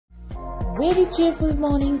Very cheerful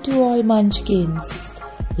morning to all munchkins.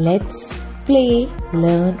 Let's play,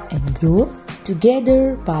 learn and grow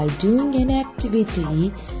together by doing an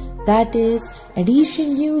activity that is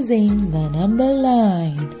addition using the number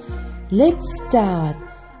line. Let's start.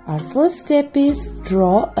 Our first step is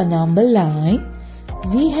draw a number line.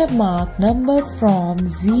 We have marked number from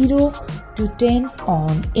 0 to 10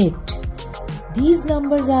 on it. These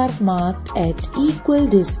numbers are marked at equal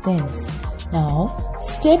distance. Now,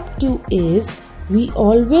 step 2 is we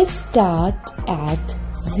always start at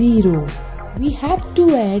 0. We have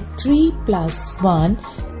to add 3 plus 1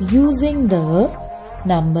 using the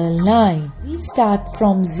number line. We start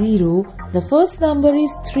from 0. The first number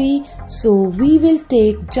is 3, so we will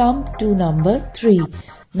take jump to number 3.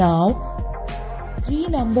 Now, 3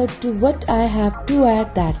 number to what I have to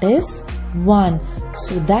add, that is 1.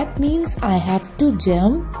 So that means I have to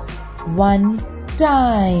jump 1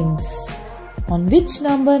 times. On which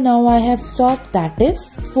number now I have stopped, that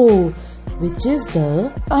is 4, which is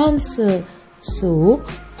the answer. So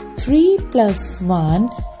 3 plus 1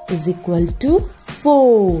 is equal to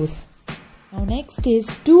 4. Now next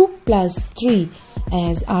is 2 plus 3.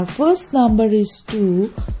 As our first number is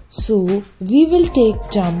 2, so we will take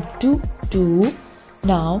jump to 2.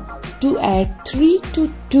 Now to add 3 to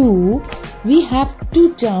 2, we have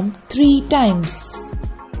to jump 3 times.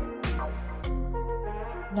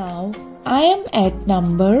 Now I am at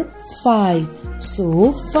number 5.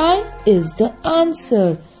 So 5 is the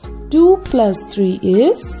answer. 2 plus 3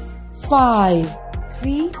 is 5.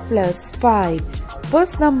 3 plus 5.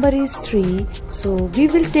 First number is 3. So we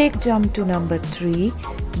will take jump to number 3.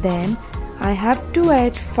 Then I have to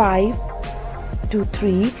add 5 to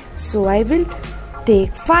 3. So I will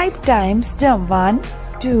take 5 times jump. 1,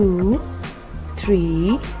 2,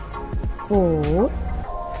 3, 4,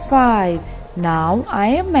 5. Now I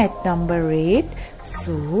am at number 8.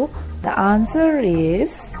 So the answer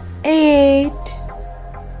is 8.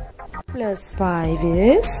 Plus 5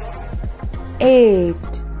 is 8.